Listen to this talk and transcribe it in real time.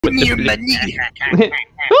Your money.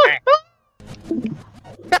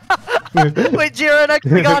 Wait, GRN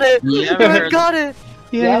actually got it. You got it.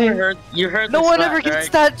 You heard No one ever gets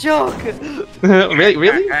that joke.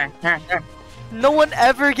 Really? No one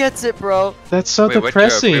ever gets it, bro. That's so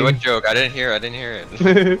depressing. What joke? I didn't hear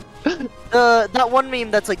it. That one meme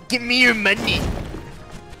that's like, give me your money.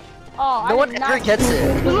 Oh, no one ever gets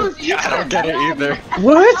it. Yeah, I don't get it either.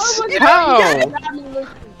 What? How?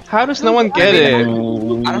 How does no one get it? I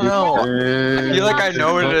don't know. I feel like I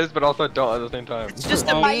know what it is, but also don't at the same time. It's just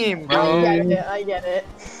a meme, bro. I get it.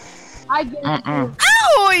 I get it.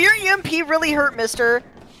 Ow! Your EMP really hurt, mister.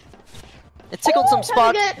 It tickled some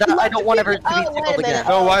spots that I don't want ever to be tickled again.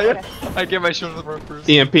 No, why? I get my shoulder from first.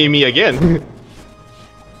 EMP me again.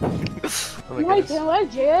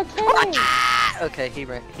 Okay, he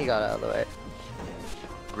got out of the way.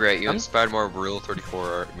 Great, you inspired more Rule 34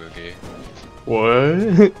 art movie.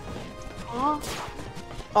 What?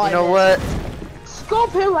 Oh, you know what?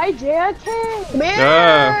 Scope him right, JK!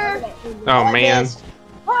 Man! Oh man.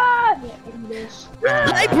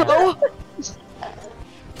 Hey, bro!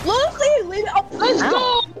 Lucy, leave it up. Let's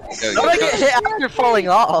go! How did I get hit after falling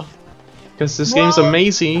off? Because this game's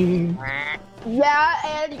amazing. Yeah,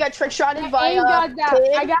 and you got trick shotted by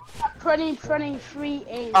I got pretty free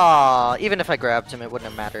aim. Aw, even if I grabbed him, it wouldn't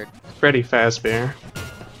have mattered. Freddy Fazbear.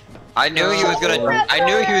 I knew he was gonna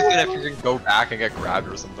freaking go back and get grabbed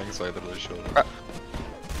or something, so I literally showed him.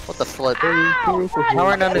 What the flip? How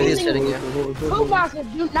are none of these hitting you? Creepypasta,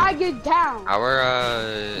 do not get down. How are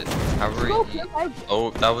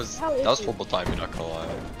oh, that was football time, you're not gonna lie.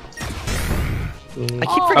 I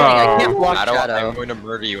keep forgetting I can't block Shadow. I'm going to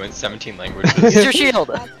murder you in 17 languages. Use your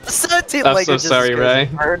shield. 17 I'm languages. so sorry, Ray.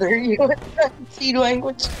 Murder you in 17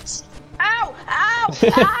 languages. Ow! Ow!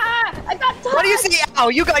 I got touched! What do you see? Ow!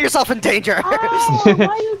 You got yourself in danger.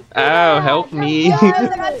 Ow, help me. Yes,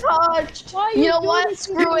 I got touched. You know what?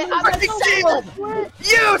 Screw it. I'm gonna shield.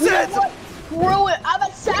 Use it. Screw it. I'm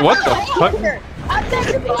a sacrifice. What the fuck? I'm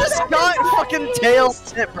sacrificing. Just got fucking tail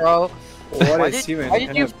tip, bro. Why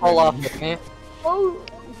did you fall off with me? Oh,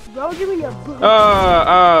 bro, give me a boot.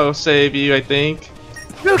 Oh, save you, I think.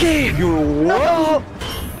 Moogie! No!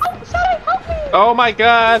 Oh, sorry, help me! Oh my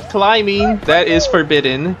god, climbing. That is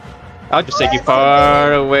forbidden. I'll just take you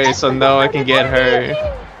far away so no one can get hurt.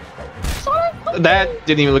 That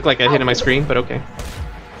didn't even look like I hit on my screen, but okay.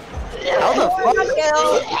 How the fuck?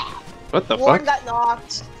 What the Warren fuck? got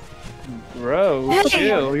knocked. Bro,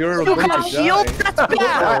 chill. You're You about got to shield? die. That's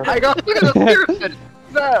bad! I got a pyramid!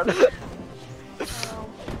 Bad!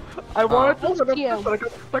 I wanted to put up, but I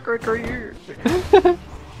got stuck right here.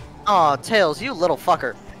 Aw, Tails, you little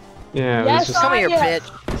fucker. Yeah, Yes, it's just... Come here, bitch.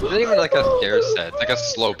 It's not even like a stair set, it's like a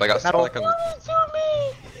slope. I got stuck like on the...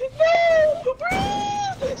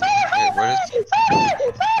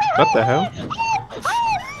 What the hell?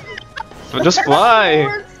 Just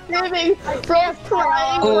fly! Screaming, Bro,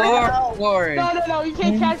 crying. Lauren. No, you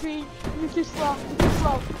can't catch me. You're too slow. You're too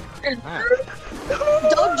slow.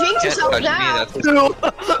 Don't jinx yourself now.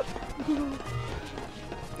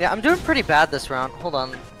 Yeah, I'm doing pretty bad this round. Hold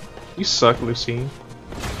on. You suck, Lucy.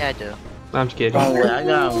 Yeah, I do. I'm just kidding. Oh, I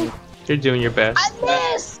got him. You're doing your best. I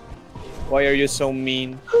missed. Why are you so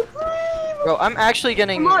mean? Bro, I'm actually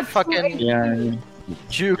getting fucking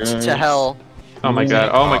juked to hell. Oh my god,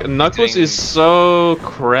 oh my god. Knuckles is so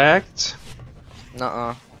cracked.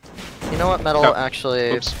 Nuh-uh. You know what, Metal,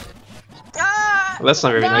 actually... Oops. Well, that's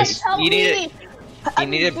not very nice. He needed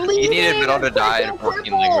Metal to die in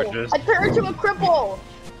 14 languages. I turned to a cripple.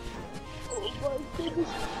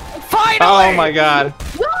 Finally! Oh my god.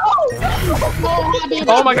 No!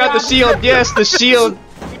 Oh my god, the shield! Yes, the shield!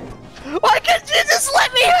 Why can't you just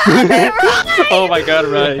let me have it, right? Oh my god,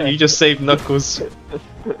 right. You just saved Knuckles.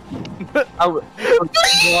 What?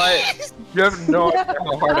 You have no idea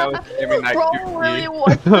how hard I was aiming that Bro really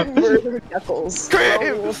wants to murder Knuckles.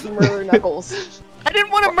 Bro wants to murder Knuckles. I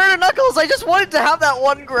didn't want to murder Knuckles, I just wanted to have that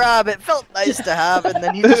one grab. It felt nice to have, and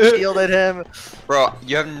then he just shielded him. Bro,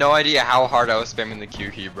 you have no idea how hard I was spamming the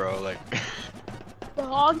Q key, bro. Like,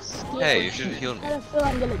 Dog's hey, you should have healed me. I feel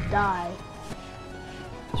I'm gonna die.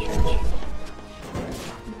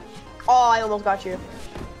 Oh, I almost got you.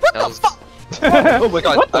 What the fuck? Oh my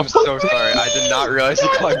god, I'm so sorry. I did not realize you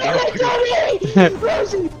climbed up.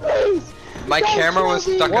 My camera was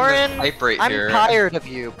stuck Warren, in this pipe right I'm here. tired of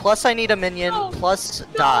you. Plus I need a minion, plus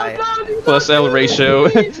die. Plus L ratio.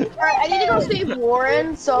 Alright, I need to go save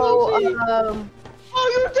Warren, so, Oh,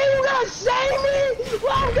 you think you're gonna save me?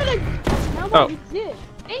 Well, I'm gonna... Oh.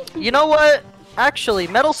 You know what? Actually,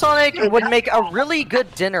 Metal Sonic would make a really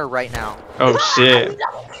good dinner right now. Oh shit.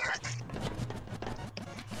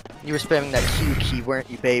 You were spamming that Q key, weren't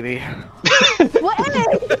you, baby? What?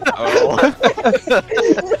 Oh.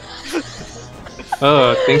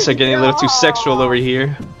 Oh, things are getting a little too sexual over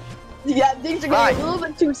here. Yeah, things are getting a little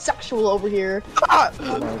bit too sexual over here. Oh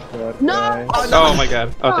my god. No! guys. Oh my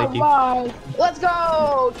god. Oh, thank you. Let's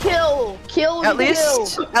go! Kill! At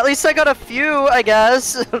least I got a few, I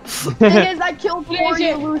guess. Thing is, I killed 4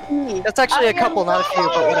 you, Lucy. That's actually a couple, not a few,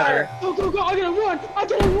 but whatever. Go! I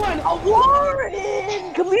gotta run! A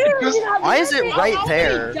Warren! Come here! Why is it right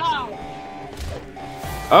there?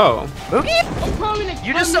 Oh. Moogie?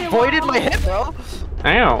 You just avoided my hit, bro.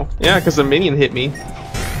 Ow. Yeah, because the minion hit me.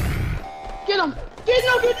 Get him!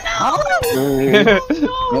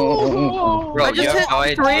 No! Bro, I you just have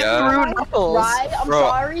hit no straight idea. through Knuckles. Right, I'm Bro.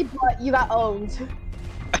 sorry, but you got owned.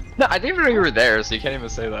 No, I didn't even know you were there, so you can't even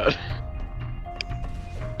say that.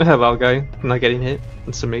 Hello, guy. Not getting hit.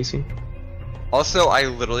 That's amazing. Also, I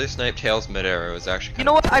literally sniped Tails midair. It was actually. You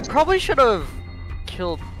know what? I probably should have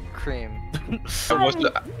killed Cream.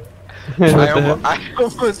 I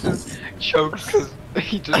almost just choked because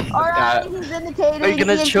he just. Alright, he's indicating. Are you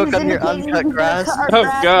gonna choke on your uncut grass? Oh,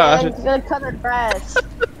 God. Man. He's gonna cut our grass.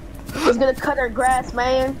 He's gonna cut our grass,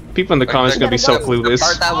 man. People in the comments are gonna be so The clueless.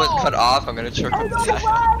 part that was cut off, I'm gonna choke on that.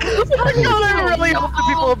 I really hope the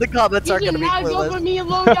people in the comments aren't gonna be clueless. Me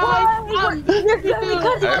alone, guys.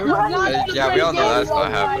 Yeah, we all know that's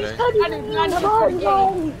not happening. I did not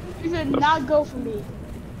go. You did not go for me.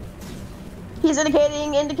 He's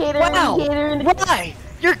indicator. Wow. Why?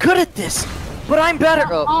 You're good at this, but I'm better.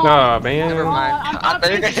 Oh. Oh, man. Never mind. I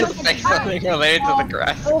thought you were gonna say something related to the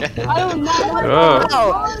grass again. I don't know. Oh.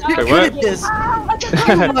 Wow, you're Wait, good what? at this.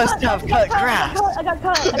 You must have cut grass. I got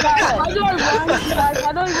cut. I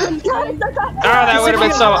don't even. Oh, that would have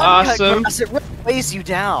been so awesome. Grass, it really weighs you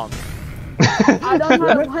down. I don't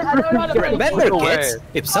know how to play. Remember, No way. kids,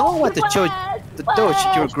 if someone wants to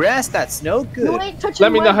touch your grass, that's no You good. ain't touching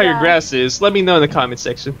Let me know my how your grass is. Let me know in the comment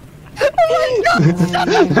section. Yeah,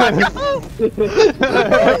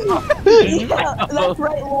 that's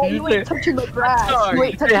right. Well, you ain't touching the grass. You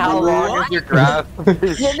ain't touching How the long grass. is your grass?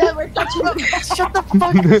 You're never touching the grass. Shut the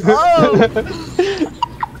fuck up.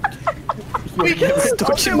 You're never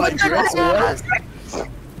touching my grass.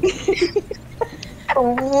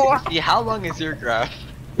 See, how long is your grass?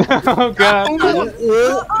 Oh, God.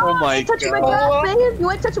 Oh my You ain't touching my god. grass, man.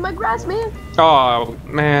 You ain't touching my grass, man. Oh,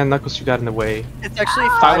 man. Knuckles, you got in the way. It's actually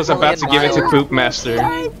I was about to give it to Poop Master.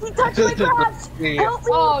 Hey, he touched my grass. Help me.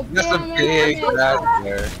 Oh, That's a damn big it. grass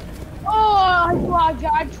there. Oh, I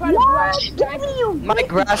tried to What? Give me you. My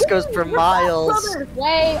grass goes for miles.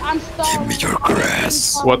 Wait, I'm stalling. Give me your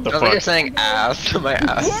grass. What the I thought you were fuck? saying ass. My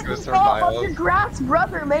ass Get goes for off miles. your grass,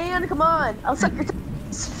 brother, man. Come on. I'll suck your.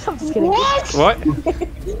 I'm just kidding. What? What?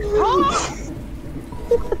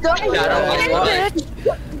 Don't worry Yeah, I don't about like it.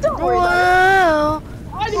 Don't worry about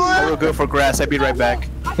I will go for grass. I'll be right back.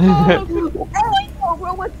 it. Hey,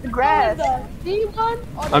 bro, what's the grass?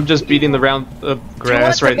 I'm just beating the round of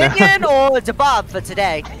grass right now. Minion or it's a Bob for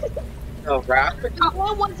today? Oh, crap.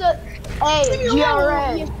 What was the? Hey,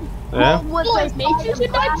 GRN. Yeah? What was Mate, you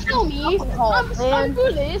should not kill me. I'm man.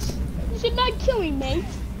 do this. You should not kill me, mate.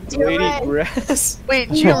 Lady grass. Wait,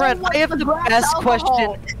 Jiren, I have the best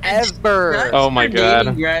question ever. Oh my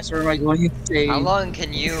god. Grass, or am I going to say? How long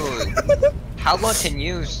can you? How long can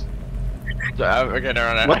you? Okay,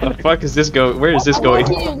 never What mind. the fuck is this go? Where is this going?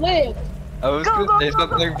 Where do you live? I was gonna say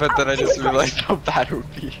something, but then I just realized how bad it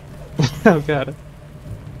would be. Oh god.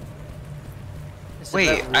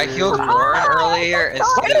 Wait, I healed Warren earlier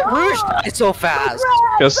instead of. Rouge died so fast.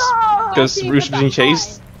 Because Rouge being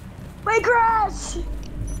chased? My grass.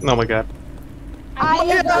 Oh my god. I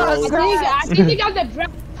am cut grass. I think I got the grass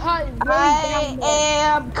cut really I down there.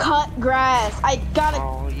 am cut grass. I gotta.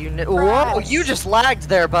 Oh, whoa, you just lagged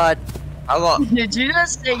there, bud. How long? Did you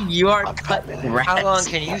just say you are cut grass? How long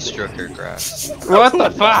can you stroke your grass? What the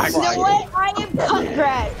fuck? You know what? I am cut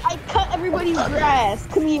grass. I cut everybody's grass.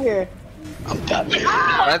 Come here.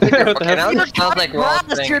 I think okay, now it just sounds like we're all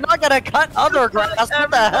Grass, saying. you're not gonna cut other grass. What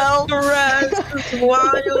the hell? Or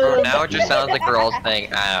now it just sounds like we're all saying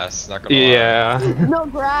ass. Not gonna lie. Yeah. No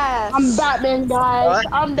grass. I'm Batman, guys.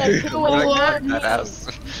 I'm the killing Like, one. that ass.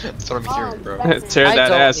 That's what I'm hearing, bro. Tear I that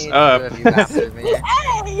don't ass need up. two of you after me.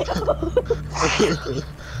 Hey!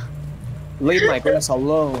 Leave my grass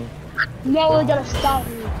alone. No one's gonna stop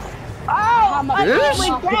me. Oh, I'm I a got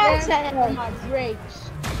my grass on head. my brakes.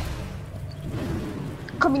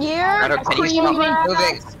 Come here. Adam, can you stop Cream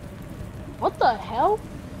moving? What the hell?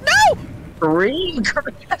 Green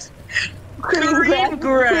grass. Cream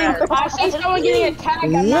grass. I see someone getting attacked.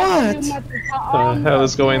 I'm not gonna do much. What the hell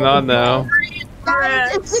is going on now?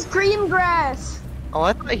 Guys, it's the green grass. Oh,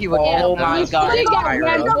 I thought he would. Oh my He god, still got Pyro.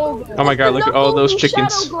 ran over. Oh my god, look at all those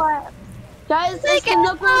chickens. Guys, it's the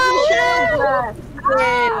Knuckles and Shadow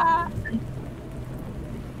Glass.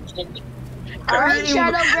 Alright,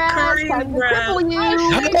 Shadow Glass, time to cripple you.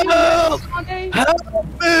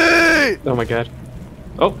 Oh my god.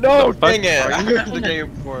 Oh, No, fuck. dang it! I heard the game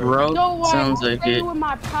before. Bro, No way, sounds like stay it. with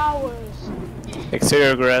my powers.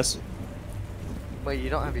 Exterior grass. Wait, you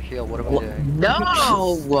don't have your heal. What are we doing? No!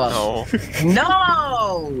 No.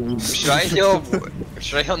 No! Should I heal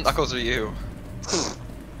Knuckles or you?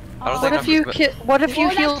 I don't think What if you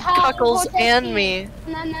healed Cuckles and me?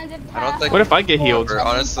 I don't think. What if I get healed?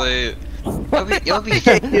 Honestly, you'll be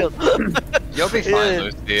Healed. you'll be fine,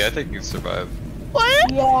 Lucy. I think you survive.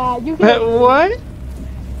 Yeah, you can. What?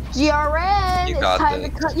 GRN, You it's got time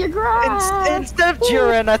this. to cut your grass. Instead of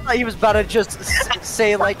GRN, I thought he was about to just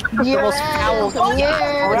say like the most foul. GRN,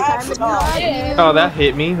 yeah, it's time to cut you. Oh, that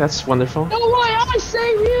hit me. That's wonderful. Don't worry, I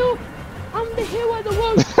save you. I'm the hero of the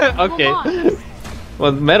world. Okay.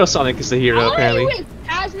 Well, Metal Sonic is the hero, apparently. He went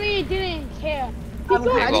past me and didn't care.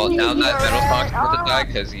 Okay, well now that Metal Sonic's worth attack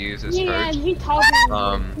has used his Yeah, first. he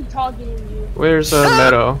talking. He talking to you. Where's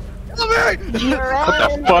Metal? GRN, What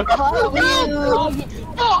the fuck? cut you.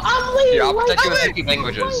 No, I'm leaving. Yeah, I'll protect you with 50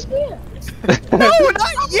 languages. No,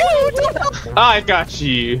 not you! I got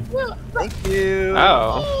you. Thank you.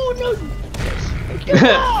 Oh. Oh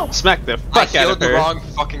no. Smack the I fuck out healed of the her. wrong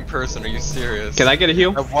fucking person. Are you serious? Can I get a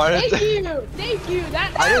heal? I wanted Thank to. you. Thank you.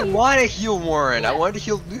 I didn't want to heal Warren. I wanted to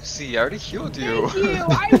heal Lucy. I already healed you. Thank you.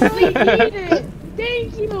 I really need it.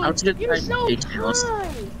 Thank you. I'm just You're trying so to teach you. kind.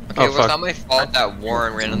 Okay, Oh, it was fuck. not my fault that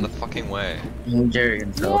Warren ran in the fucking way. Injure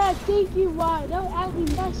himself. Yeah, thank you, Ryan. That was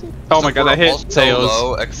actually nice. Oh my god, I We're all hit so Tails.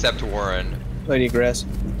 low except Warren. Plenty grass.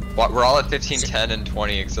 We're all at 15, 10, and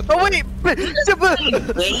 20 except. Oh wait! Lady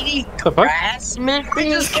The fuck? grass, man. I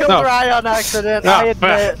just killed No. Ryan on accident, No, I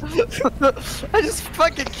admit. I just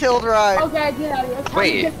fucking killed Ryan. Okay, get out of here.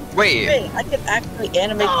 Wait, wait, I can actually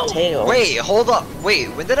animate the tail. wait, hold up. Wait,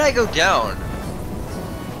 when did I go down?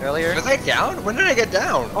 Earlier? Was I down? When did I get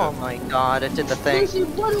down? Oh my god, it did the thing. Lucy,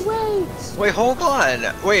 run away. Wait, hold on.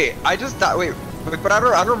 Wait, I just thought. Wait, but I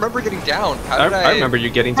don't remember getting down. How did I remember you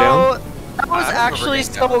getting down. Oh, that was I remember actually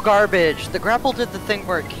getting so down. garbage. The grapple did the thing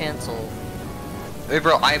where it canceled. Wait,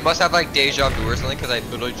 bro, I must have like deja vu or something because I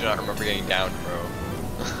literally do not remember getting down, bro.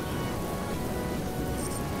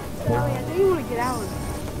 Ellie, I know you want to get out.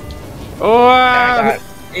 Oh!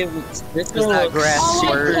 It was this Was that grass All right,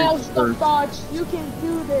 word? Tails, the thoughts. You can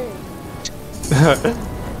do this.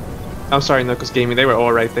 I'm sorry, Knuckles Gaming. They were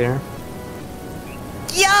all right there.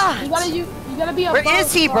 Yeah! You gotta be a Where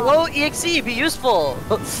is he, bro? EXE, be useful!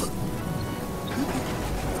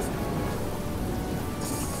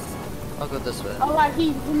 I'll go this way. Alright,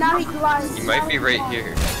 now he climbs. You might be right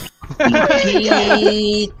here.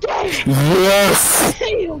 Yes.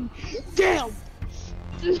 Damn.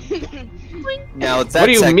 Now that's What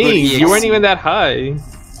do you a mean? good You weren't even that high.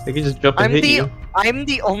 They could just jump and hit you. I'm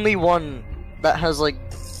the only one that has like.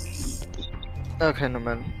 Okay, no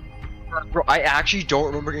man. Bro, I actually don't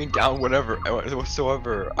remember getting down whatever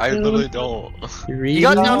whatsoever. I literally don't. You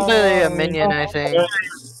got down to a minion, I think.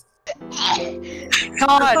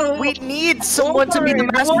 God, we need someone to be the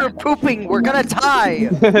master of pooping. We're gonna die.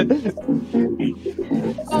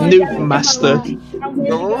 Noob master.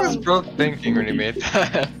 Bro, what was bro thinking when he made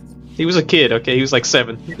that? He was a kid, okay? He was like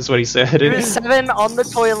 7, is what he said. He was 7 on the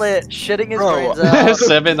toilet, shitting his Bro. brains out.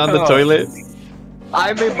 7 on the toilet.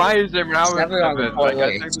 I made my username when I was 7 on the 7. Like, I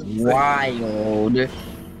toilet. think this- Wild.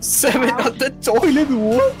 7 on the toilet.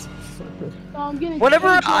 What?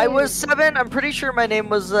 Whenever I was 7, I'm pretty sure my name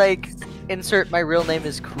was like, insert my real name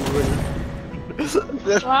is cool. I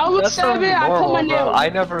was That's so 7, I put normal, my bro. name. I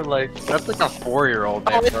never like. That's like a 4-year-old Oh,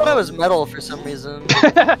 name, I bro. thought I was metal for some reason.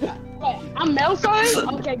 Wait, I'm Metal Sonic?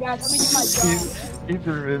 Okay, guys, let me get my job. He's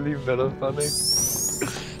really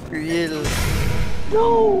Metasonic. Real.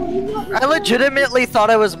 No, you're not I legitimately thought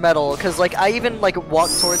I was metal, cause like I even like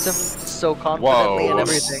walked towards him so confidently Whoa. and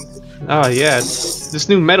everything. Oh yeah, this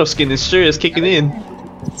new metal skin is sure is kicking in.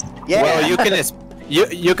 Yeah. Well,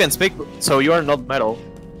 you can speak, so you are not metal.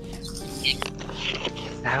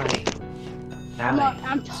 Sally.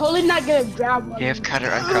 I'm totally not gonna grab one. Give cutter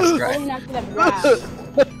I'm uncrust totally right. not gonna grab.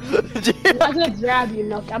 I'm not gonna grab you,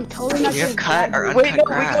 Nook. I'm totally not Give gonna cut grab or you. Wait, no, uncut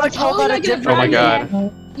we grass. gotta call that a different. Oh my god.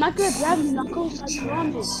 I'm not gonna grab you, Knuckles. I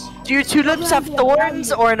promise. Do your tulips have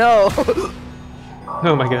thorns or no?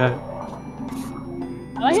 Oh my god.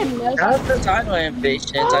 I like him Metal How's Sonic. the title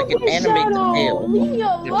animations? I can animate the tail.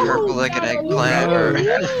 The purple like an eggplant or.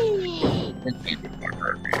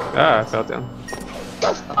 Ah, I fell down.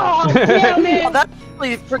 Oh, damn Oh, it. that's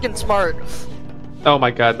really freaking smart. Oh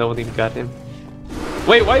my god, no one even got him.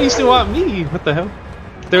 Wait, why do you still want me? What the hell?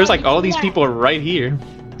 There's like all these people right here.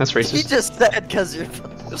 That's He racist. just said because you're.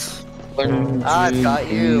 I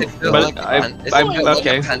got you. But I'm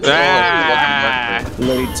okay. Ah!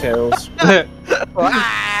 Bloody tails.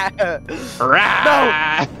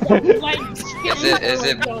 Rah! Is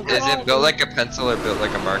it built like a pencil or built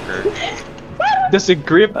like a marker? Does it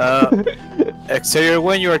grip? Xavier,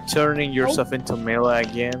 when you are turning yourself into melee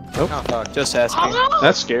again, Oh fuck. just ask me.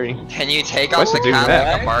 That's scary. Can you take Why's off the it doing cap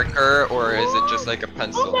that? like a marker, or is it just like a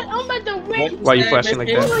pencil? Why are you flashing like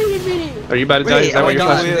that? Are you about to die? Is that why you're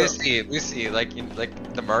flashing? Lucy, like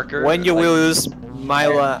the marker. When you like, will use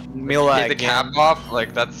melee take the again. cap off,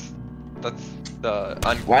 like that's the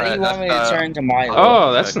Why do you want me to turn to my?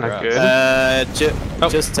 Oh, that's not good.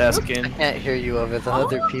 Just asking. I can't hear you over the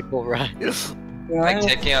other people, right? Like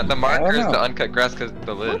taking out the marker is the uncut grass because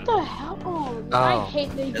the lid. What the hell? I Oh. hate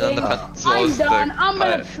this And then the game. pencil I'm is the done. I'm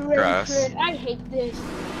gonna cut trade. grass. I hate this.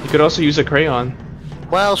 You could also use a crayon.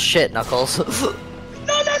 Well, shit, Knuckles.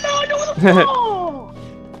 No, no.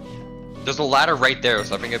 There's a ladder right there,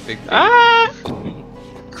 so I think a big. Ah!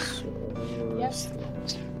 Yes.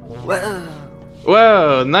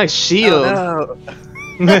 Whoa, nice shield. Oh,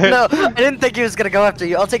 no. No, I didn't think he was gonna go after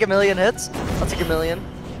you. I'll take a million hits. I'll take a million.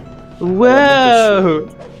 Whoa!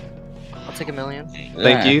 I'll take a million.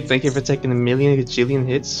 Thank you for taking a million gajillion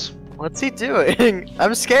hits. What's he doing?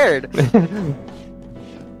 I'm scared.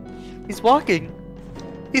 He's walking.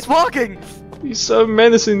 He's walking. He's so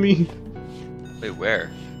menacingly. Wait, where?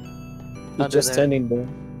 Under He's just there. standing there.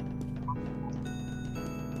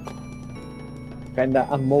 Kinda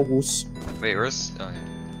amogus. Wait, where's? Oh,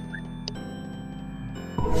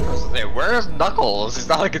 yeah. Where's Knuckles? It's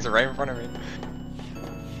not like it's right in front of me.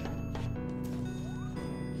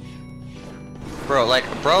 Bro,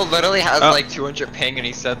 bro literally has like 200 ping and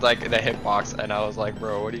he said like the hitbox and I was like,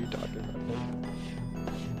 bro, what are you talking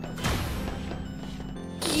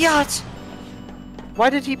about? Yacht. Why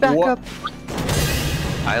did he back up?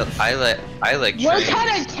 I like What trains.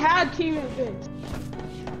 kind of cat team is this?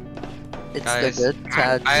 It's Guys, the good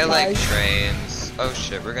tag. I like trains. Oh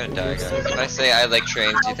shit, we're gonna die, guys. If I say I like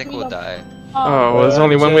trains, do you think we'll die? Oh, well, there's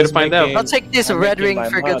only one way to find out. I'll take this red ring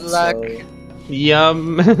for good luck.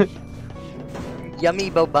 Yum. Yummy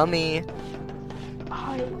bo bummy.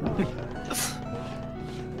 I-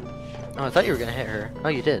 Oh, I thought you were gonna hit her. Oh,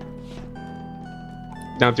 you did.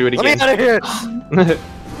 Now do it Let me again. out of here!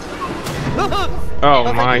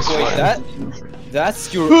 Oh my. Wait,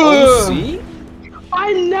 that's your OC?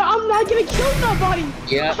 I'm not gonna kill nobody.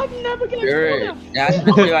 Yeah. I'm never gonna kill Sure. them. That's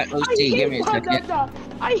really like I OC. hate Give me a second. that.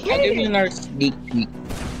 I I'll give hate you it. another sneak peek.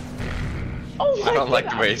 Oh my I don't like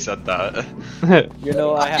the God. way he said that. You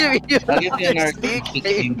know, I have. I'll give you another Sneak sneak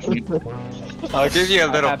peek. peek. I'll give you a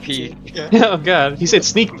little have peek. Oh god, he said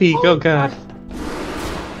sneak peek. Oh god.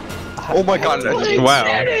 Oh my god. Wow.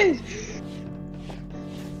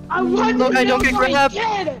 I want Look, to I don't get grabbed.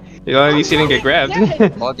 You know, at least he didn't get grabbed.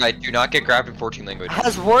 Well, guys, do not get grabbed in 14 languages.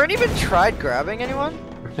 Has Warren even tried grabbing anyone?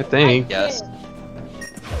 I think. Yes.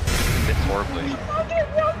 It's horribly.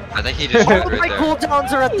 I think he just All shot of right my there.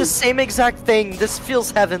 cooldowns are at the same exact thing. This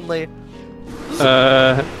feels heavenly.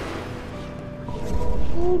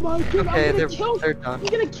 Oh my God. Okay, I'm they're gonna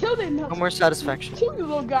done. kill them. No more satisfaction. Kill you,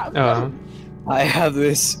 little guy. I have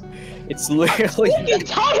this. It's literally. Who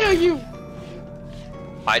gets tired of you?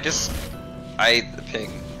 I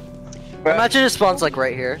ping. Imagine it spawns like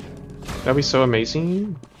right here. That'd be so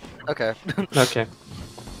amazing. Okay. Okay.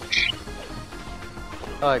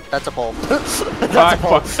 Oh, that's a pole. That's I a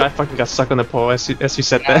pole. fucking got stuck on the pole as you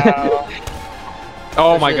said that.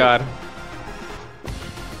 Oh my Shit. god.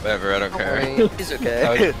 Whatever, I don't Don't care. worry, he's I was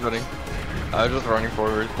okay. just running. I was just running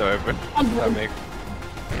forward, so I would. I'm I done. make.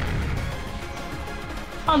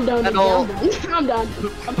 I'm done. Hello. I'm done.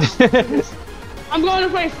 I'm going to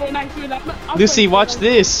play Fortnite for that. Lucy, watch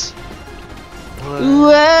this.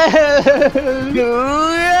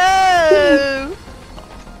 Whoa.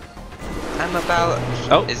 I'm about.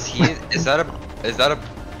 Oh. Is that a?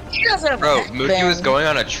 He doesn't have Bro, a Mookie was thing. going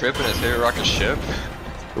on a trip in his favorite rocket ship.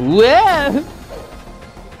 Whoa!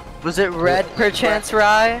 Was it red perchance,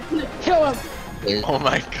 Rye? Kill him. Oh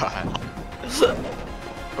my god.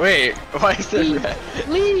 Wait, why is it red?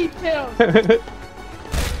 Leave him.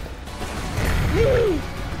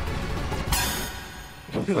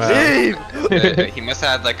 Leave. He must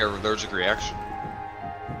have had like a allergic reaction.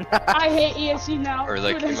 I hate ESC now. Or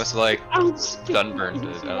like, he must have like I'm scared. sunburned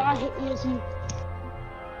it. I hate ESC.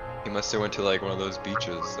 He must have went to like one of those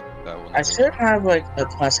beaches. That one. I should have like a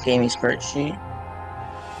plus gaming spreadsheet.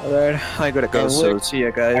 Alright, I gotta go. Okay, So look. see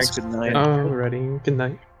ya, guys. Good night. Alrighty, good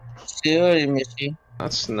night. Seriously, Missy.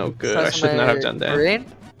 That's no good. I should not have done that. Brain?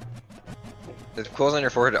 The quills on your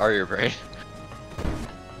forehead are your brain.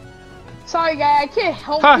 Sorry, guy, I can't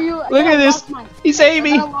help Ha! you. Look at this. He saved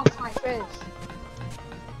me. I lost my fish.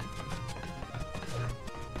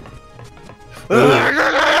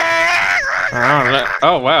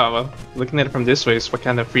 Oh wow, well, looking at it from this way is what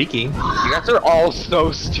kind of freaky. You guys are all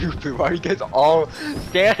so stupid. Why are you guys all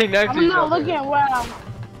standing next to I'm each not other? looking around.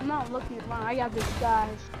 I'm not looking around. I got this guy.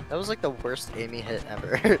 That was like the worst Amy hit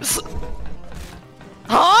ever.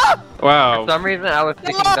 Huh? Wow. For some reason, I was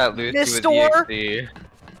thinking that Lucy was Mr. EXE.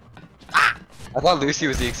 I thought Lucy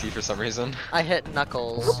was EXE for some reason. I hit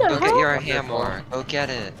Knuckles. What the Go get hell? your hammer. Go get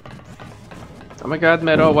it. Oh my god,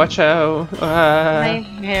 Metal, watch out. My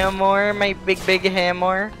hammer, my big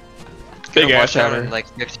hammer. Big Gonna ass watch out hammer. in like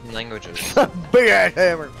 15 languages. Big ass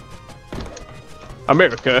hammer.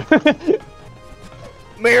 America.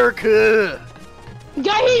 America.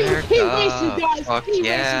 Guy, he America, racist, guys. fuck He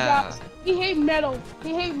yeah. racist, guys. He hate metal.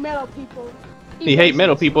 He hate metal people. He hate racist.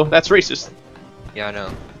 metal people. That's racist. Yeah, I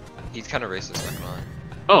know. He's kind of racist, not gonna lie.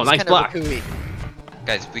 Oh, nice block.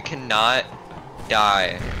 Guys, we cannot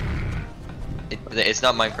die. It's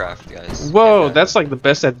not Minecraft, guys. Whoa, Yeah. that's like the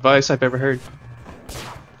best advice I've ever heard.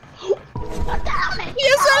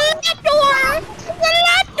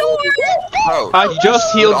 Bro, I he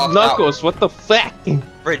just slid healed off Knuckles. What the fuck? That...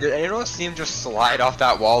 Wait, did anyone see him just slide off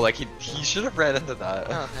that wall? Like he should have ran into that.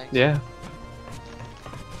 Oh, thanks. Yeah.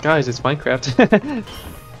 Guys, it's Minecraft.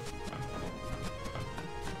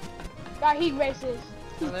 Guy, he racist.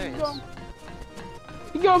 Oh, there he is.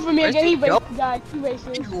 He going for me Where's again. He he go? racist, guy. He He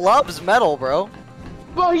racist. loves metal, bro.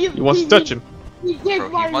 Bro, He wants to touch him. He Bro,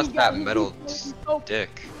 he wants that metal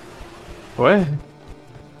dick. What?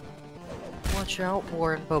 Watch out,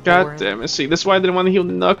 Warren. Bo God Warren. damn it. See, this is why I didn't want to heal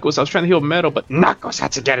Knuckles. I was trying to heal Metal, but Knuckles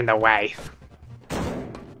had to get in the way.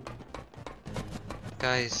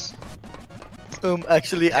 Guys,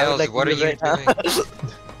 Actually, I would Tails, like what to are do you right now. doing?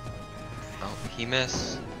 Oh, he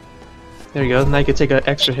missed. There you go. Now you can take an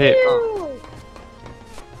extra hit.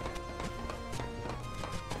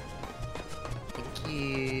 Thank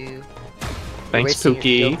you. Thanks, Wasting your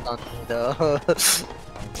Pookie. shield on me, though.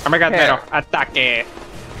 Oh my god, Metal. Attack it.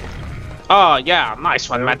 Oh, yeah. Nice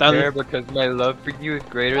one, I don't care Metal. because my love for you is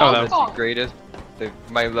greater Oh, than no. the greatest.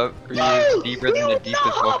 My love for you is deeper than the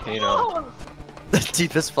deepest volcano. The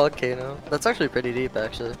deepest volcano. That's actually pretty deep,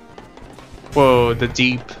 actually. Whoa, the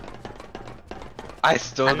deep. I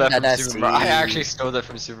stole that Under from the Super Mario. I sea. actually stole that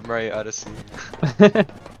from Super Mario Odyssey.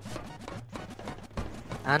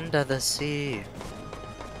 Under the sea.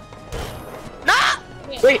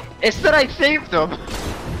 Wait, it's that I saved them.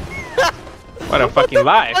 What a fucking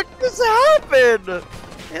lie. What just happened?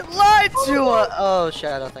 It lied to us. Oh,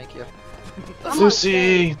 Shadow, thank you.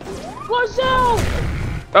 Lucy. What's up?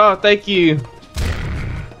 Oh, thank you.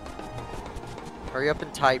 Hurry up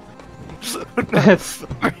and type.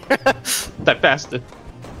 That bastard.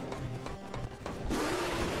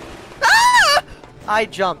 I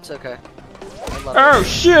jumped. Okay. I love Oh, it.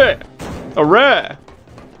 shit. A rare.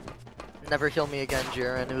 Never heal me again,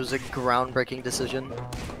 Jiren. It was a groundbreaking decision.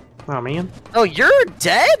 Oh, man. Oh, you're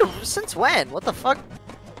dead? Since when? What the fuck?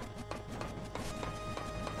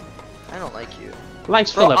 I don't like you.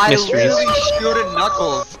 Life's Bro, full of I mysteries. literally shielded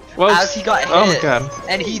Knuckles Well, as he got hit. oh my god.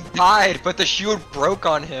 And he died, but the shield broke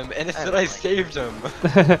on him, and it said I saved him.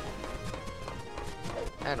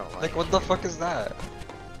 I don't like Like, what the fuck is that?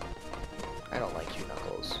 I don't like you,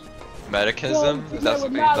 Knuckles. Medicism? Is that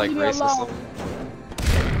something like racism?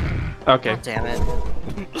 Okay. Oh, damn it.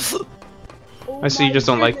 Oh I see you just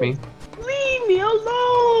don't like me. Leave me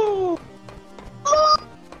alone.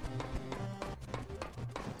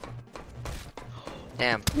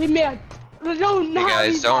 Damn. Leave me alone. Hey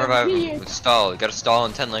guys, don't revive. Stall. You gotta stall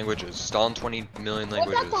in 10 languages. Stall in 20 million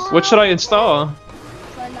languages. What should I install?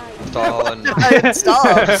 Stall in. Stop!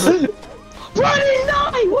 That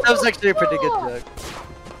 29! What was the actually a pretty good fuck? joke.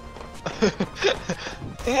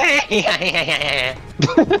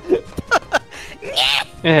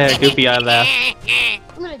 Yeah, goofy, I laugh.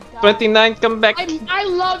 I'm gonna die. 29, come back. I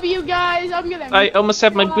love you guys. I'm gonna. I almost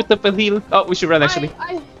have my beautiful heal. Oh, we should run actually.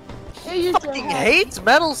 I used to Fucking have- hates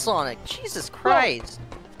Metal Sonic. Jesus Christ.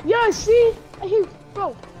 Yeah, see? I hate.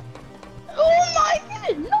 Bro. Oh my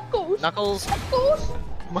goodness, Knuckles! Knuckles. Knuckles! Oh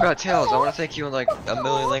my god, Tails, I wanna thank you in like a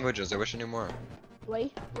million languages. I wish I knew more.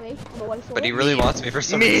 Wait, I'm gonna wait for But he it. really wants me for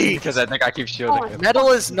some Me. reason because I think I keep shielding him.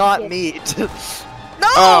 Metal is not meat. No!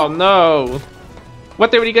 Oh no!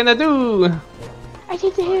 What are we gonna do? I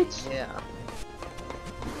take the hits. Yeah.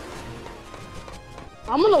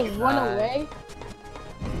 I'm gonna run away.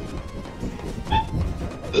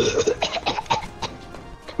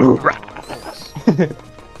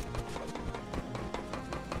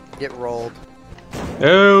 Get rolled.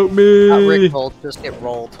 Help Not me! Rick rolled, just get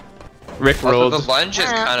rolled. Rick Also, rolled. the lunge is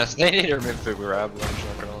kind of. They need to remove the grab lunge.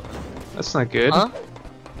 Not gonna lie. That's not good. Huh?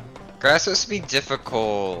 Grass supposed to be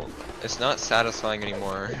difficult. It's not satisfying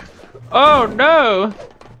anymore. Oh no!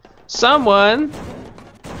 Someone!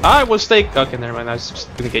 I was think. Okay, never mind. I was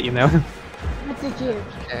just gonna get you now. That's a kid.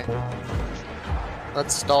 Okay.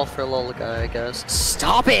 Let's stall for a little guy, I guess.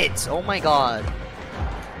 Stop it! Oh my god.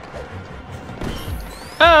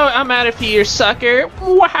 Oh, I'm out of here, sucker!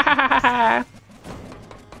 Wah!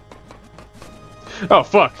 Oh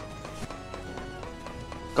fuck!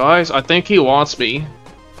 Guys, I think he wants me.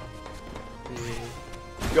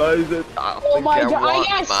 Guys, Oh my god, I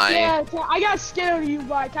got scared. I got scared of you,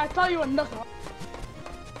 Mike. I tell you a knuckle.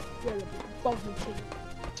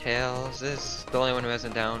 Tails is the only one who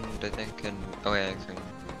hasn't downed, I think, and oh yeah,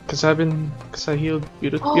 Cause I healed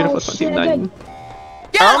beautiful, Oh, beautiful shit, 29.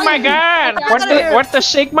 Oh my god! What the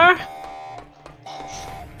Sigma?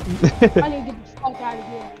 I need to get the fuck out of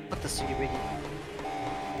here. What the CDB?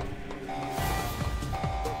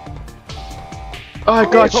 Oh, I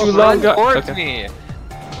got you, long got. towards Okay. me.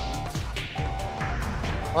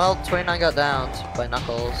 Well, 29 got downed by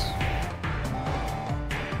Knuckles.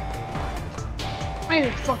 I need to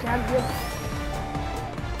get the fuck out of here.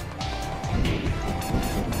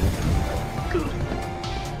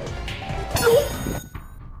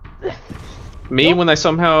 Me when I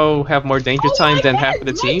somehow have more danger time than half of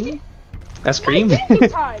the team? That's cream. My dancing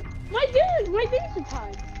time. My dancing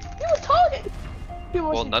time. He was talking.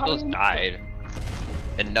 Well, Knuckles died,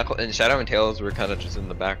 and Shadow and Tails were kind of just in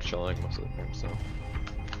the back chilling most of the time. So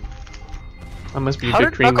I must be a How good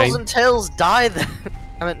did cream Knuckles main. and Tails die then?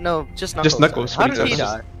 I mean, no, just Knuckles. Just Knuckles, How what did he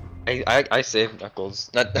exactly? die? I saved Knuckles,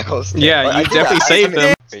 not Knuckles. Yeah, I you did definitely that. saved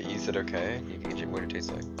him. Wait, you said okay? You can get your what it tastes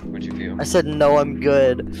like. What'd you feel? I said no, I'm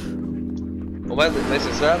good. Well, my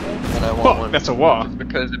sister had one, and I want Oh, one. that's a wall. Just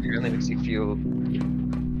because it really makes you feel.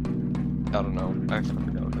 I don't know. I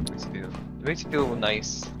forgot what it makes you feel. It makes you feel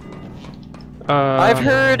nice. I've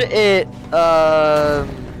heard it,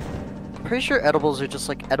 pretty sure edibles are just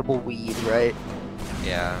like edible weed, right?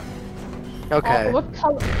 Yeah. Okay. What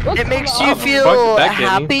color? It makes you color? feel Fuck that,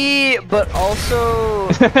 happy, but also,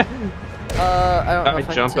 I don't know I if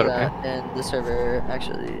I can jumped say it, that in the server,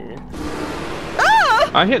 actually.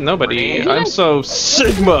 I hit nobody. What? I'm so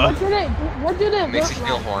Sigma. What did it Makes look you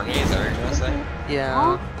feel like? horny. Is that what you're gonna say?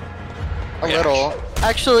 Yeah. A Yeah. little.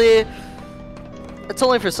 Actually, it's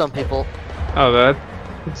only for some people. Oh,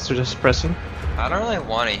 it's just pressing. I don't really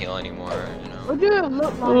want to heal anymore. You know. What did it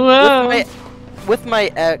look like? Well, With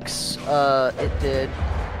my ex, it did,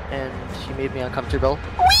 and she made me uncomfortable.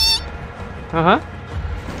 uh huh.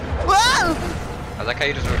 I like how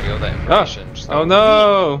you just revealed that information. Just Oh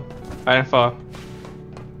no! I didn't fall.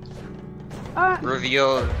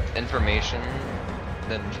 Reveal information,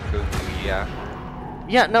 then just go through yeah.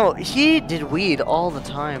 Yeah, no, he did weed all the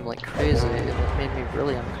time, like crazy. It made me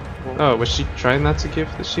really uncomfortable. Oh, was she trying not to give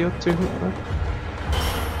the shield to him?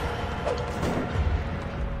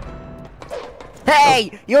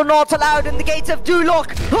 Hey! You're not allowed in the gates of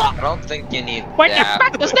Duloc! I don't think you need What the that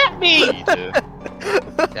fuck does that mean?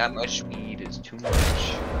 That much weed is too much.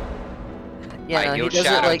 Yeah, I no, he healed does it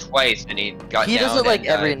Shadow like twice and he got he down does it like and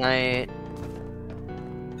every died. night.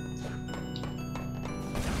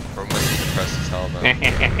 Or when he depressed as hell though.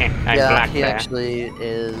 I Yeah, blocked he that. actually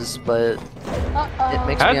is, but it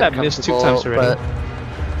makes How me did that miss 2 times uncomfortable, already?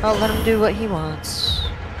 but I'll let him do what he wants.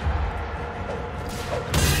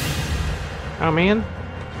 Oh man.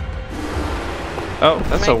 Oh,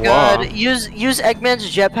 that's oh a my God, wall. use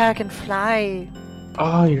Eggman's jetpack and fly.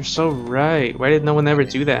 Oh, you're so right. Why did no one ever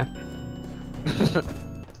do that?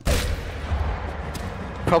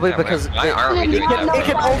 Probably Yeah, because why aren't we doing that? it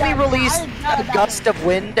can only release I a gust of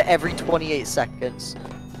wind every 28 seconds.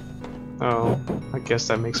 Oh, I guess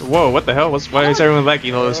that makes. Whoa, what the hell? Why is everyone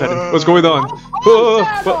lagging all of a sudden? What's going on?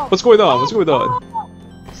 What's going on? What's going on?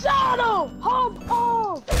 Shadow! Hop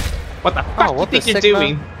off! What the fuck what do you the think you're Sigma?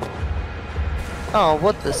 doing? Oh,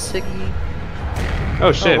 what the siggy?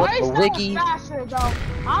 Oh shit. what Why is the that wiggy? faster, though?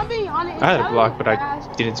 I'm being honest. I had a block, but I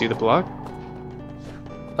didn't do the block.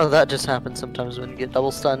 Oh, that just happens sometimes when you get double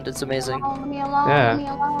stunned. It's amazing. Leave me alone. Yeah. Leave me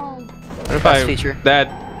alone. What if Best I feature.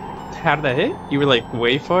 how did that hit? You were like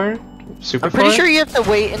way far? Super I'm pretty far? sure you have to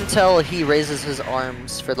wait until he raises his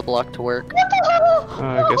arms for the block to work. Oh,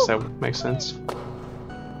 I guess that makes sense.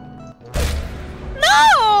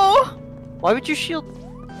 No! Why would you shield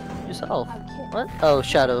yourself? What? Oh,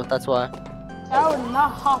 Shadow, that's why. That would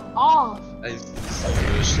not hop off. I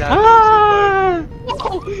Ah!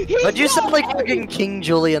 But you sound like fucking King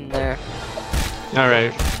Julian there.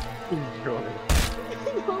 Alright.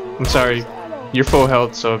 I'm sorry. You're full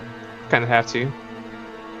health, so kind of have to.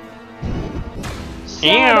 Ew!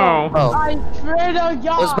 Oh. I swear to God.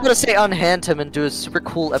 I was about to say unhand him and do a super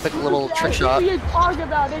cool epic little trick shot. You talk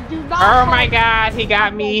about it, do not Oh my god, he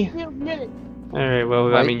got me! Minute. Alright,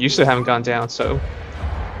 well, I mean, you still haven't gone down, so...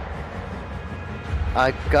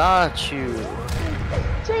 I got you.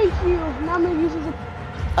 Thank you. Now I'm gonna use it.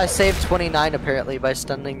 I saved 29 apparently by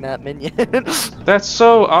stunning that minion. That's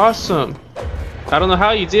so awesome! I don't know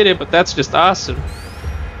how you did it, but that's just awesome.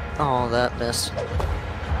 Oh, that missed.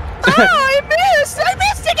 Oh, I missed! I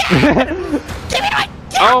missed again! Give me my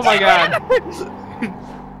Oh my god!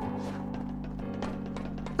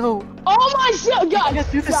 Oh, Oh my God! you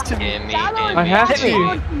do this to me. Gimme, I have Hit me.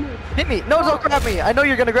 to! Hit me! No, don't grab me! I know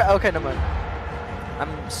you're gonna grab. Okay, never mind.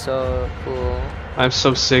 I'm so cool. I'm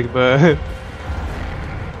so sick, but...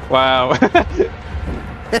 Wow.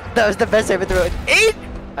 That was the best I ever threw. 8!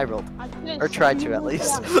 I rolled. Or tried to, at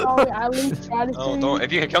least. Oh, don't.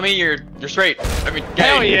 If you can kill me, you're straight. I mean, gay.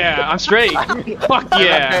 Hell yeah, I'm straight! Fuck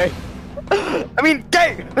yeah! I mean,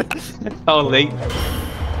 gay! Oh, late.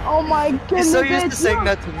 Oh my goodness. He's so used to saying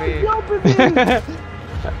that to me.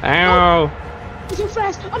 Ow! I'm too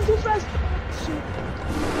fast. I'm too fast.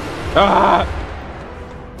 Ah!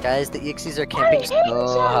 Guys, the EXEs are camping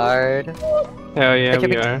so hard. Hell yeah, They're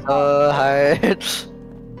we camping are. so hard.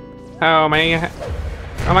 Oh my...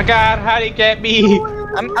 Oh my god, how did he get me?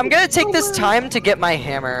 I'm gonna take this time to get my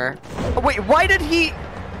hammer. Oh, wait, why did he...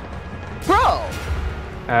 Bro!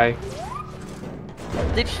 Hi.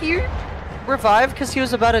 Did he revive because he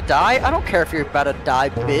was about to die? I don't care if you're about to die,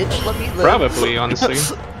 bitch. Let me live. Probably, honestly.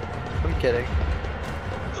 I'm kidding.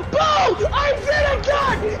 Boom! I swear to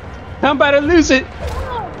God! I'm about to lose it!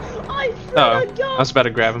 I swear Oh, to God! I was about to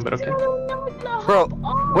grab him, but okay. Bro,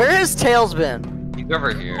 where has Tails been? He's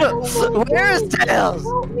over here. Where is Tails?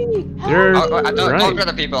 Help me! You're Don't right. for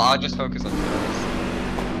the people. I'll just focus on Tails.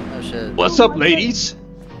 Oh shit. What's up, ladies?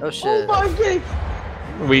 Oh Oh shit. my God!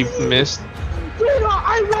 We've missed. Dude,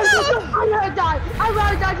 I'm gonna die! I'm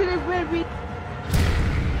gonna die to this baby!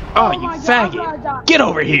 Oh, you my God, I'm gonna faggot! die. Get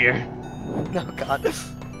over here! Oh god.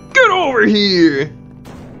 Get over here!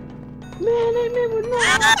 Man, they made me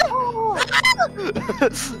mad! Oh!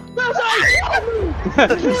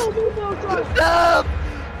 No!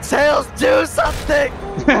 Tails, do something!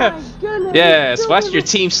 Yes, watch your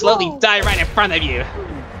team slowly die right in front of you.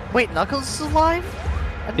 Wait, Knuckles is alive?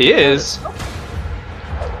 He is.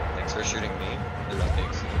 Thanks for shooting me. And not the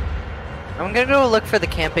EXE. I'm gonna go look for the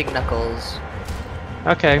camping Knuckles.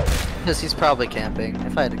 Okay. Because he's probably camping,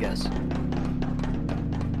 if I had to guess.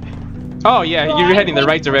 Oh yeah, you're heading the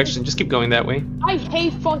right direction. Just keep going that way. I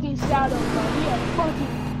hate fucking Shadow, bro. Yeah,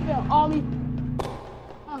 fucking, yeah, Ollie.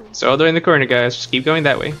 So all the way in the corner, guys. Just keep going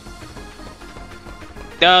that way.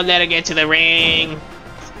 Don't let her get to the ring.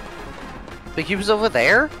 But he was over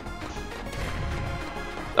there?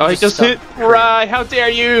 Oh, he just hit Rye. How dare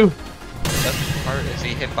you? Best part is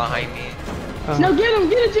he hit behind me. No, get him,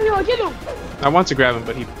 Junior, get him. I want to grab him,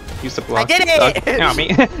 but he used to block. I did it! Oh,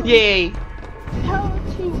 me. Yay! Hell,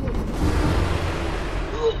 Jesus.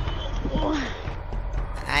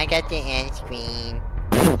 I got the end screen.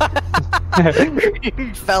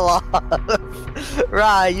 You fell off.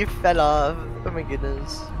 Rye, you fell off. Oh my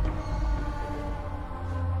goodness.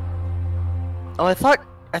 Oh, I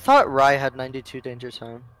thought Rye had 92 danger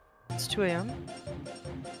time. It's 2 AM?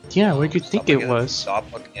 Yeah, where'd you think it looking was?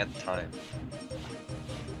 Stop looking at the time.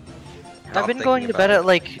 I've been going to bed at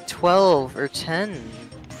like 12 or 10.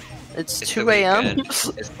 It's 2 AM? It's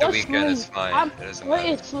the weekend, it's fine. It doesn't Where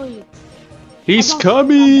matter. is sleep? He's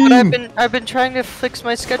coming! But I've been trying to fix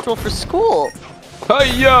my schedule for school.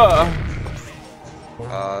 Hiya!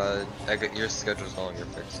 Your schedule's no longer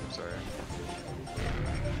fixed, I'm sorry.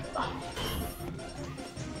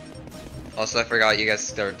 Also, I forgot you guys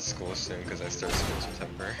start school soon because I start school in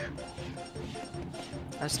September.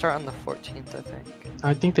 I start on the 14th, I think.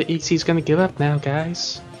 I think the EXE's gonna give up now,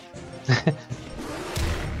 guys. That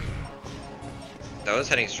was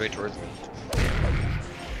heading straight towards me.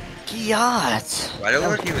 Giat! Why did I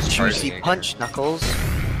look like he was charging Juicy again? punch, Knuckles.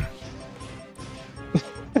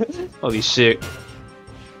 Holy shit.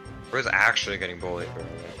 I was actually getting bullied, bro.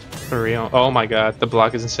 For real. Oh my god, the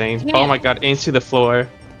block is insane. Oh my god, into the floor.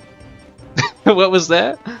 What was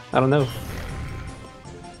that? I don't know.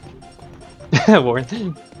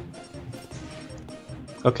 Warren.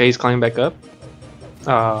 Okay, he's climbing back up.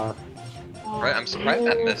 Right, I'm surprised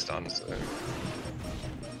that missed, honestly.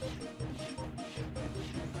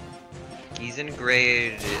 He's in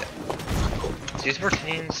grade... He's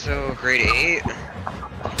 14, so grade 8.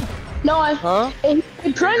 No, Huh?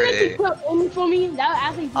 if trying Grade to put in for me, that would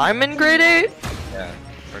actually be I'm in grade 8? Yeah.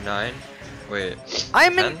 Or 9? Wait.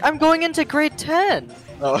 I'm 10? going into grade 10.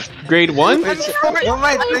 Oh. Grade 1? Wait, what am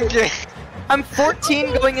I thinking? I'm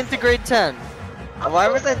 14 going into grade 10. Why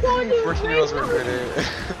was I thinking 14-year-olds were good at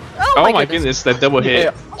Oh my goodness, that double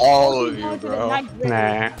hit. all of you, bro.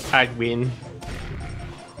 Nah, I'd win.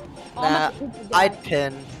 Nah, I'd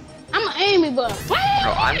pin. I'm an Amy, but Bro,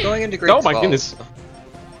 I'm going into grade Oh my 12. goodness.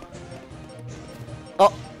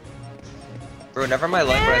 Oh. Bro, never mind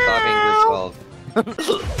like what I thought being grade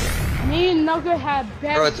 12. me and Nugget had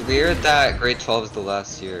best. Bro, it's weird that grade 12 is the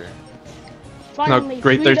last year. No, Finally,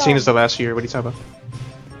 grade 13 freedom. is the last year. What are you talking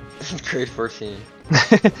Grade 14.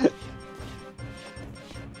 about?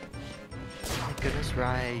 Oh goodness,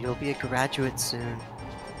 Rye, you'll be a graduate soon.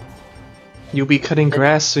 You'll be cutting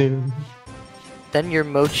grass soon. Then your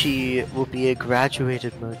mochi will be a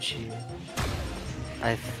graduated mochi.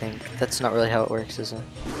 I think. That's not really how it works, is it?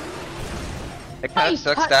 It kind Hey, of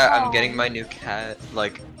sucks cut that I'm off. getting my new cat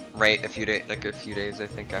like right a few days, I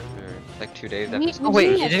think after like 2 days Me- after. Oh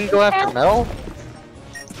wait, you didn't go after metal?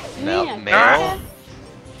 Male?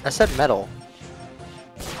 I said metal.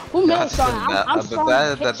 Who No, I made said Sonic? I'm ba- Sonic.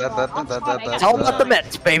 ba- Kick ba- ba- Sonic. ba- I'm ba- Sonic. ba- It's all ba- about the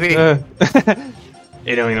Mets, baby!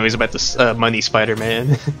 You don't even know he's about the money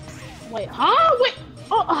Spider-Man. Wait, huh? Wait,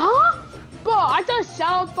 huh? Bro, I thought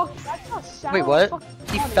Sal Wait, what?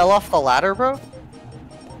 He fell off the ladder, bro?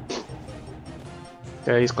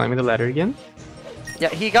 Okay, he's climbing the ladder again. Yeah,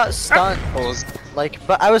 he got stunned. Like,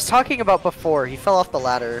 but I was talking about before, he fell off the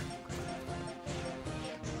ladder.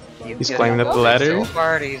 He's climbing up the ladder. So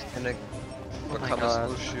hard, he's gonna Oh my become a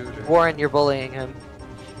God. school shooter. Warren, you're bullying him.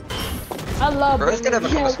 I love Bro, he's gonna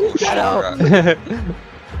become a school Shut up. shooter.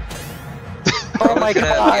 Oh my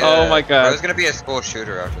god. Oh my God. Bro's gonna be a school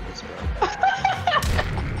shooter after this,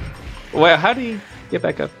 bro. Well, how do you get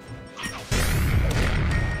back up?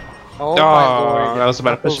 Oh my Oh, lord. I was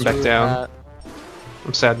about to push him back Knuckles down. ruined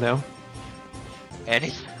I'm sad now. And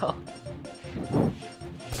he that.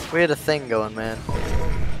 We had a thing going, man.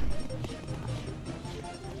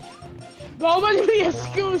 Bro, I'm gonna be a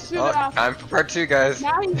school shooter. Oh, I'm for part 2, guys.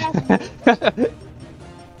 Now he has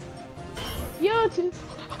Yo, to...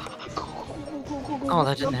 Oh,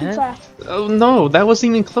 that didn't hit? Oh no, that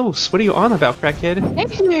wasn't even close. What are you on about, crackhead?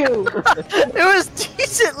 Thank you. It was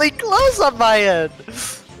decently close on my end.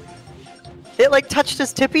 It like touched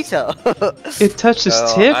his tippy toe. It touched his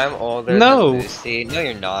Oh, tip? I'm older No. than Lucy. No,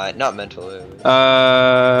 you're not. Not mentally.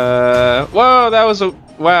 Whoa, that was a...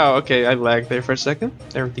 Wow, okay, I lagged there for a second.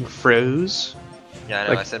 Everything froze. Yeah, I know.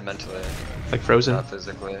 Like- I said mentally, Like frozen. not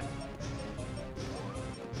physically.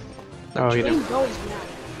 Oh, you know. Train goes now.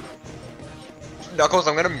 Knuckles,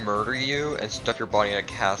 I'm gonna murder you and stuff your body in a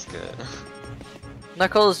casket.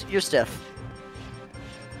 Knuckles, you're stiff.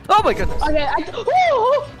 Oh my goodness. Okay,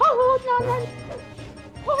 no.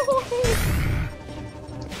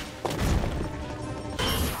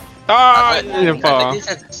 Ah, I you didn't fall. think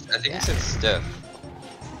he said stiff.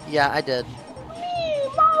 Yeah, I did.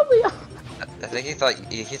 I think he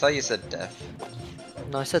thought you said deaf.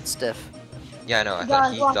 No, I said stiff. Yeah, I know. I thought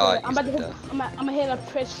Guys, he watch thought it. you I'm about said to hit. deaf. I'm gonna hit a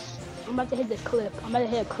push. I'm about to hit the clip. I'm about to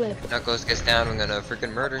hit a clip. Knuckles gets down. I'm gonna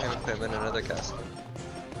freaking murder him and put him in another casket.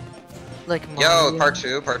 Like Yo, Mario. part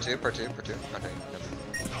two. Okay, never.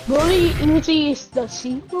 Bully Energy is the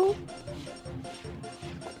sequel.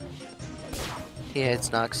 He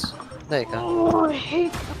hates Nux. There you go. Oh, I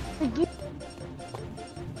hate the game.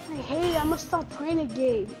 I hate it. I'm gonna stop playing the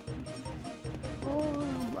game. Oh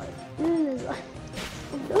my goodness.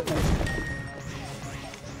 I'm done.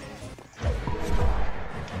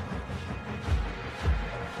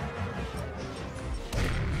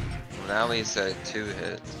 Now he said 2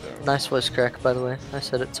 hits. So. Nice voice crack, by the way. I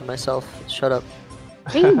said it to myself. Shut up.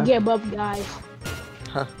 Can you give up, guys?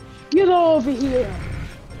 Huh. Get over here.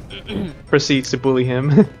 Proceeds to bully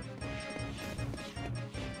him.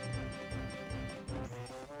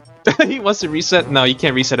 He wants to reset. No, you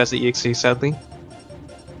can't reset as the EXE, sadly.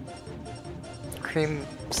 Cream,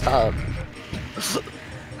 stop.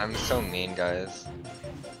 I'm so mean, guys.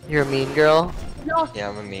 You're a mean girl? No, Yeah,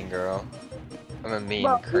 I'm a mean girl. I'm a mean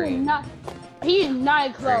bro, cream. he is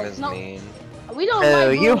not Cream close. is No, mean. we don't Oh,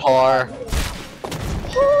 like you girls. whore.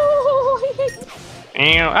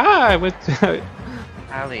 Ow, I went.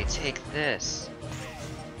 Allie, take this.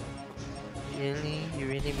 Really? You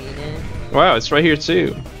really mean it? Wow, it's right here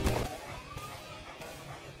too.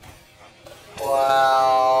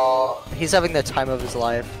 Wow. He's having the time of his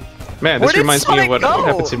life. Man, Where this did reminds me of Sonic what go?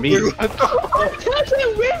 happened to me. That's a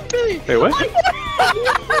Wimpy! Wait, what?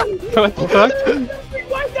 What the fuck?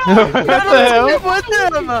 Why What the hell? Metal took him with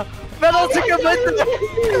him! Metal took him with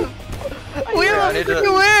him! We I have need to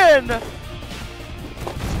to- win!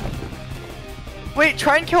 Wait,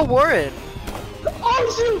 try and kill Warren.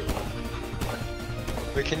 Oh shoot!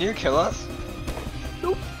 Wait, can you kill us?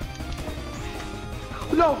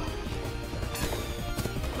 No.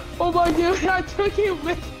 Oh my god, I took him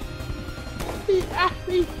with me.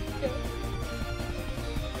 Actually.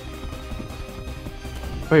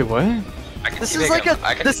 Wait, what? I can This teabag is like him.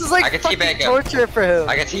 I can- this is I like can fucking teabag him. torture for him.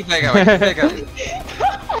 I can teabag him. I can teabag him.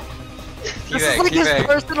 This is Teabag, like his teabag.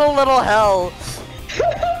 personal little hell.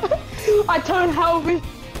 I turned Helvy.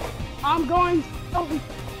 I'm going Helvy.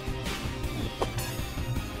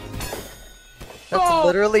 That's Oh.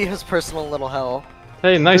 literally his personal little hell.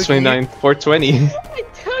 Hey, nice Moogie. 29. 420. I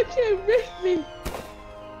took him with me.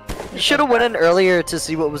 You should have went in earlier to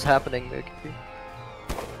see what was happening, Moogie.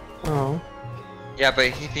 Oh. Yeah, but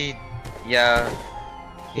he yeah.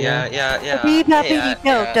 Yeah.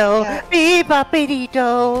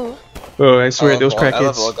 Beep-a-beep-do-do. Oh, I swear, those I love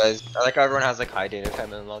crackheads. all guys. I like how everyone has like high data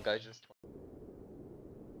time and all guys just